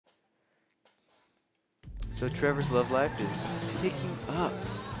So Trevor's love life is picking up.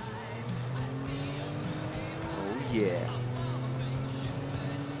 Oh yeah.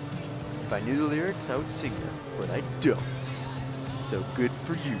 If I knew the lyrics, I would sing them, but I don't. So good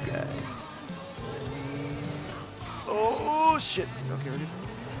for you guys. Oh shit. Okay, ready?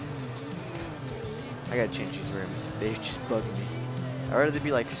 I gotta change these rims. They just bug me. I'd rather they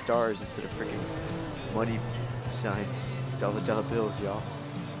be like stars instead of freaking money signs. $dollar bills, y'all.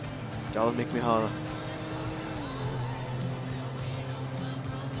 Dollar make me holler.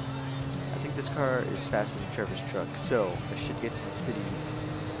 I think this car is faster than Trevor's truck, so I should get to the city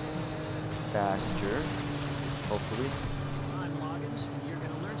faster. Hopefully. Come on, Loggins. You're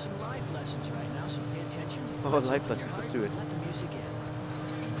gonna learn some life lessons right now, so pay attention. Oh, life lessons. Let's do it. Let the music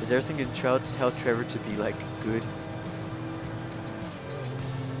in. Is everything gonna tell Trevor to be like good?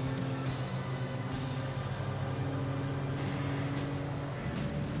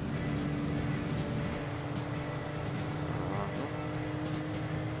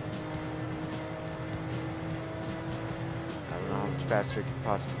 I don't know how much faster it could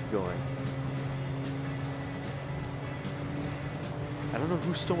possibly be going. I don't know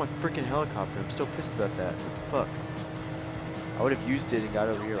who stole my freaking helicopter. I'm still pissed about that. What the fuck? I would have used it and got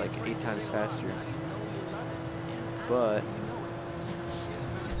over here like 8 times faster. But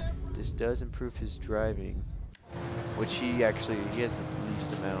this does improve his driving, which he has the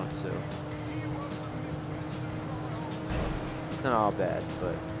least amount, so it's not all bad,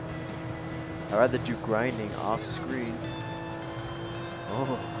 but I'd rather do grinding off screen.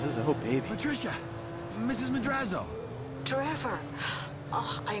 Oh, hello, baby. Patricia, Mrs. Madrazo. Trevor,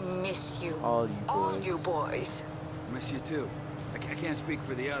 oh, I miss you. All you boys. All you boys. Miss you too. I can't speak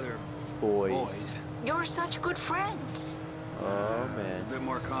for the other Boys. You're such good friends. Oh, A man. bit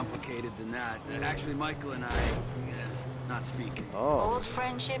more complicated than that. Actually, Michael and I, not speaking. Oh. Old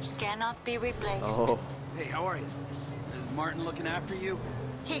friendships cannot be replaced. Oh. Hey, how are you? Is Martin looking after you?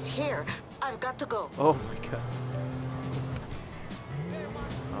 He's here. I've got to go. Oh, my God.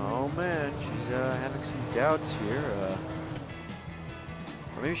 Oh, man. She's having some doubts here.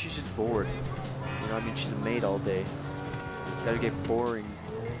 Or maybe she's just bored. You know, I mean, she's a maid all day. Gotta get boring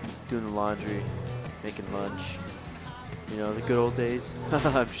doing the laundry, making lunch. You know, the good old days.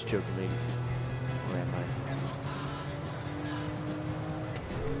 I'm just joking, ladies. Or am I?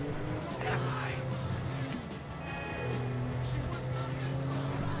 Am I?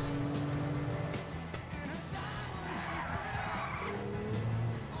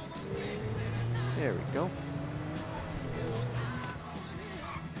 There we go.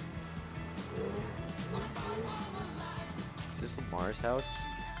 Is this Lamar's house?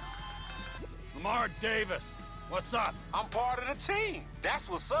 Lamar Davis, what's up? I'm part of the team. That's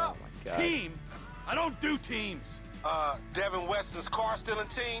what's Oh up. my God. Team? I don't do teams. Devin Weston's car stealing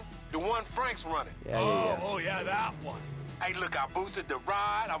team, the one Frank's running. Yeah. Oh yeah, that one. Hey, look, I boosted the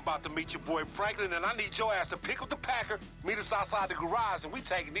ride. I'm about to meet your boy Franklin, and I need your ass to pick up the Packer, meet us outside the garage, and we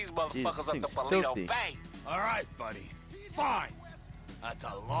taking these motherfuckers up thing's to Paleto filthy. Bay. All right, buddy. Fine. That's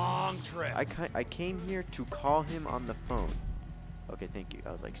a long trip. I came here to call him on the phone. Okay, thank you.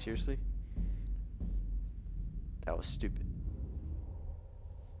 I was like, seriously? That was stupid.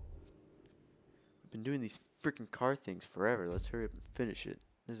 We've been doing these freaking car things forever. Let's hurry up and finish it.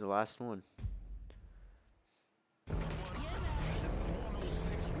 This is the last one.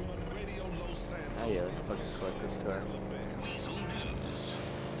 Oh yeah, let's fucking collect this car.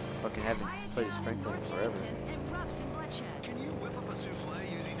 Fucking haven't played as Franklin in forever. Can you whip up a souffle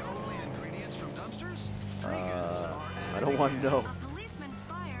using only ingredients from dumpsters? I don't want to know.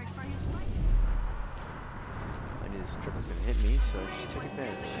 I knew this truck was gonna hit me, so I just took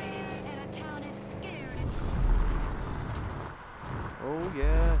advantage. Oh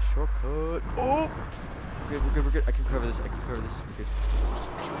yeah, shortcut. Oh! We're good. I can cover this. We're good.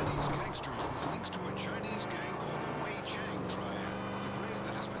 Chinese gangsters with links to a Chinese gang called the Wei Chang Triad. The grave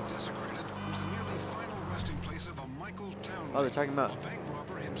that has been desecrated was the nearly final resting place of a Michael Townley. Oh, they're talking about a bank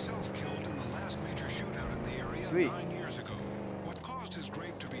robber himself killed in the last major shootout in the area Sweet. 9 years ago. What caused his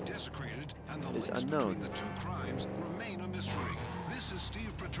grave to be desecrated and the Is links unknown. between the two crimes remain a mystery. This is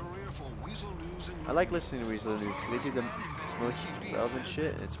Steve Pretoria for Weasel News and I like listening to Weasel News because they do the most relevant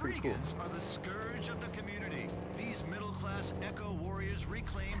shit, and it's pretty cool. Are the scourge of the community. These middle-class echo warriors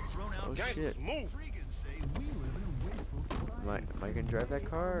reclaim thrown out Oh shit. Move. Freegans say we live in a wasteful society. Am I gonna drive that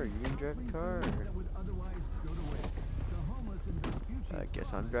car? Or are you gonna drive the car? Or? That would otherwise go to waste. The homeless and the I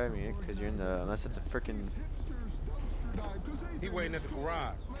guess I'm driving it because you're in the. Unless it's a freaking. He waiting at the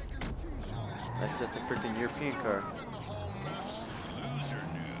garage. Unless that's a freaking European car.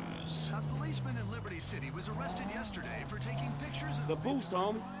 A policeman in Liberty City was arrested yesterday for taking pictures of The boost,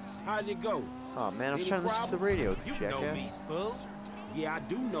 homie. How'd it go? Oh man, I was Any trying to listen to the problem? radio, You know me, jackass. fool. Yeah, I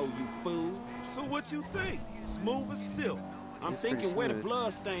do know you, fool. So what you think? Smooth as silk. I'm It's pretty thinking where the smooth.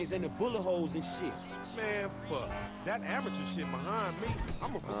 blood stains and the bullet holes and shit. Man, fuck. That amateur shit behind me.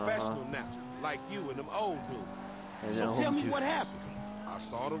 I'm a professional now. Like you and them old dudes. And So then tell me dude. what happened. I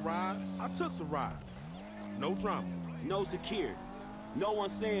saw the ride. I took the ride. No drama. No security. No one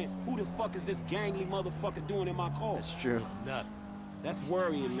saying, who the fuck is this gangly motherfucker doing in my car? That's true. Nothing. That's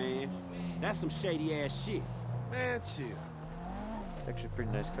worrying, man. That's some shady ass shit. Man, chill. It's actually a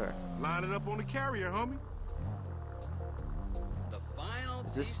pretty nice car. Line it up on the carrier, homie. The final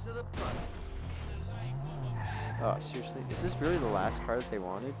Is this- piece of the puzzle. Oh, seriously? Is this really the last car that they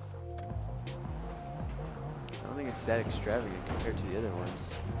wanted? I don't think it's that extravagant compared to the other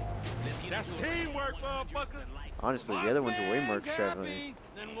ones. That's teamwork, motherfucker. Honestly, the other ones are way more extravagant.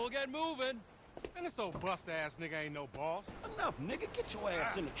 Then we'll get moving. And this old bust-ass nigga ain't no boss. Enough, nigga. Get your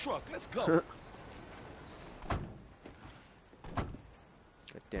ass in the truck. Let's go.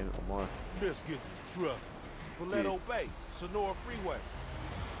 God damn it, Lamar. Let's get the truck. Paleto Dude. Bay, Sonora Freeway.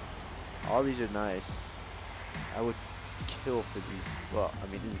 All these are nice. I would kill for these. Well,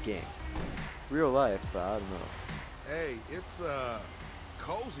 I mean, in the game. Real life, but I don't know. Hey, it's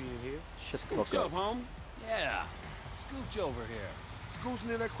cozy in here. Shut the Scooch fuck up, up. homie. Yeah. Scooch over here.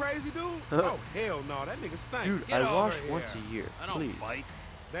 Scoochin' in that crazy dude? Oh, hell no, that nigga stink. Dude, Get I over wash here. once a year. I don't Please. bite.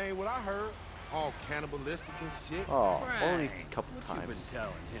 That ain't what I heard. All cannibalistic and shit. Oh, only a Frank, couple what you been times. telling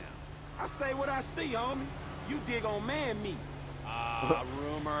him? I say what I see, homie. You dig on man meat.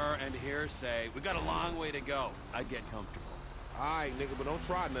 Rumor and hearsay. We got a long way to go. I'd get comfortable. All right, nigga, but don't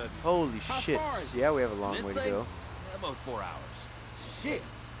try nothing. Holy How shit. far is Yeah, we have a long This way to thing? go. About 4 hours. Shit.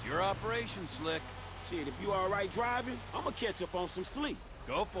 It's your operation, Slick. Shit, if you all right driving, I'ma catch up on some sleep.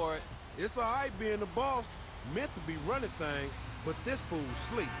 Go for it. It's all right being the boss, meant to be running things, but this fool's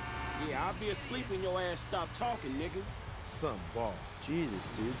sleep. Yeah, I'll be asleep when your ass stop talking, nigga. Some boss.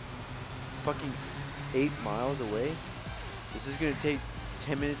 Jesus, dude. Fucking 8 miles away? This is gonna take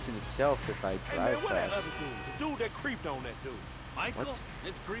 10 minutes in itself if I Hey, drive man, where that fast. other dude? The dude that creeped on that dude. Michael, What?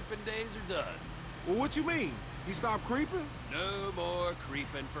 his creeping days are done. Well, what you mean? He stopped creeping? No more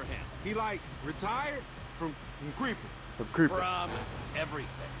creeping for him. He, like, retired from creeping? From creepers. From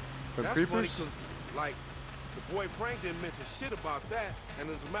everything. From That's creepers? funny, 'cause, like, the boy Frank didn't mention shit about that. And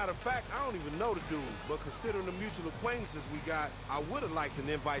as a matter of fact, I don't even know the dude. But considering the mutual acquaintances we got, I would have liked an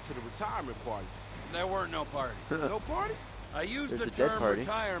invite to the retirement party. There weren't no party. No party? I used There's the a dead term party.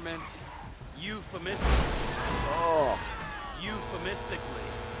 retirement euphemistically. Oh, Euphemistically.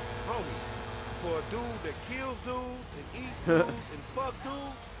 Homie, for a dude that kills dudes and eats dudes and fuck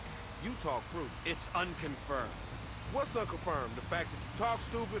dudes, you talk fruit. It's unconfirmed. What's unconfirmed? The fact that you talk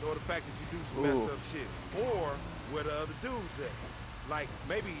stupid or the fact that you do some Ooh. messed up shit? Or where the other dude's at? Like,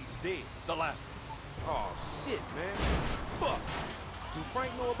 maybe he's dead. The last one. Oh, shit, man. Fuck. Do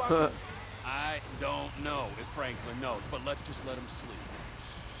Frank know about this? I don't know if Franklin knows, but let's just let him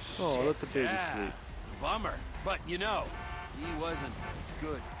sleep. oh, let the baby Yeah, sleep. bummer. But you know, he wasn't a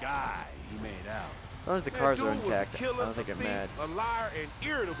good guy, he made out. As long as the Man, cars dude are was a intact, I killer, don't think a I'm thief, mad. a liar, and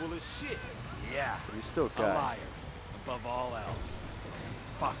irritable as shit. Yeah, But he's still a a guy. liar. Above all else.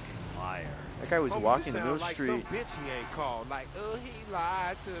 Fucking liar. That guy was Homie, walking you the middle sound like street. some bitch he ain't called. Like, oh, he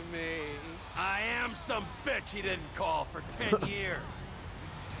lied to me. I am some bitch he didn't call for 10 years.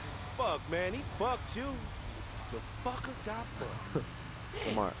 Fuck, man, he fucked you. The fucker got fucked.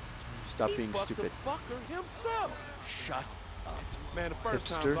 Lamar, stop He being fucked stupid. the fucker himself. Shut up. Man, the first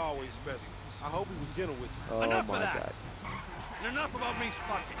Hipster. time's always special. I hope he was gentle with you. Oh Enough my of that. god. And enough about me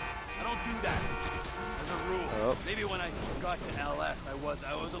fucking. I don't do that. As a rule. Oh. Maybe when I got to LS, I was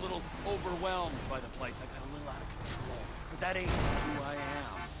a little overwhelmed by the place. I got a little out of control. But that ain't who I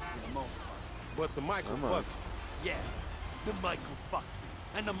am, for the most part. But the Michael Come on. fucked Yeah, the Michael fucked me.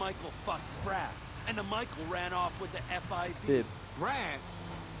 And the Michael fucked Brad. And the Michael ran off with the FIB. Fib. you. Brad?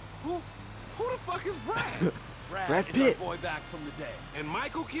 Who the fuck is Brad? Brad is Pitt. our boy back from the day. And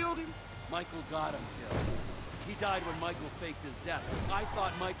Michael killed him? Michael got him killed. He died when Michael faked his death. I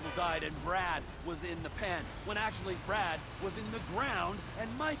thought Michael died and Brad was in the pen, when actually Brad was in the ground and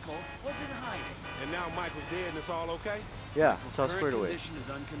Michael was in hiding. And now Michael's dead and it's all okay? Yeah, it's all Current squared away. condition is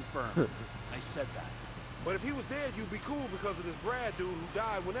unconfirmed. I said that. But if he was dead, you'd be cool because of this Brad dude who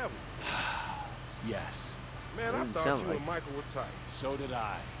died whenever. Yes, Man, I Doesn't thought sound you like- and Michael were tight. so did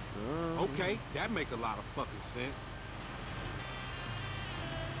I. Okay, that make a lot of fucking sense.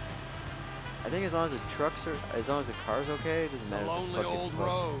 I think as long as the trucks are, as long as the car's okay, it doesn't It's a matter if the lonely fuck gets old fucked.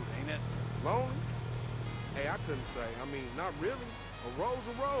 road, ain't it? Lonely? Hey, I couldn't say. I mean, not really. A road's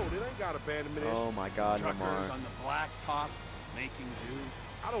a road. It ain't got abandonment issues. Oh my god, Truckers Lamar. on the black top making do.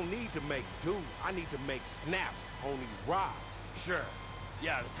 I don't need to make do. I need to make snaps on these rides. Sure.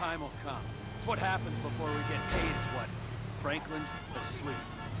 Yeah, the time will come. It's what happens before we get paid is what? Franklin's asleep.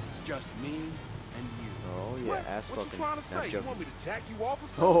 It's just me and you. Oh yeah, What? ass What fucking. you trying to say? Not You joking. want me to jack you off or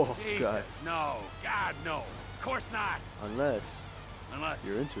something? Oh Jesus, god. no. God, no. Of course not. Unless Unless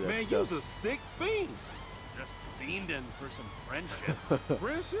you're into that Man, stuff. you's a sick fiend. just fiending for some friendship.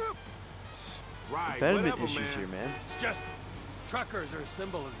 Friendship? Right, Abandonment whatever, issues man. here, man. It's just truckers are a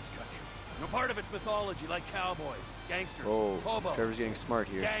symbol of this country. You know, part of it's mythology, like cowboys, gangsters, Oh, hobos, Trevor's getting smart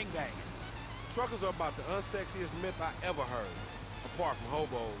here. gangbanging. Truckers are about the unsexiest myth I ever heard. Apart from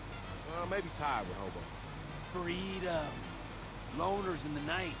hobos. Well, maybe tied with hobos. Freedom. Loners in the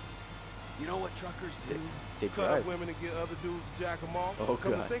night. You know what truckers do? They Cut drive. up women and get other dudes to jack them off. Oh,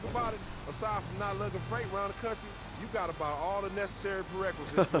 Come to God. think about it, aside from not lugging freight around the country, you got about all the necessary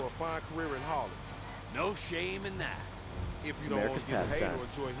prerequisites for a fine career in haulage. No shame in that. If It's you don't want America's to get paid pastime. or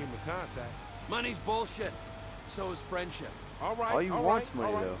enjoy human contact. Money's bullshit. So is friendship. All right, All you all want's right,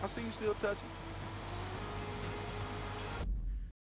 money, all right. though. I see you still touching.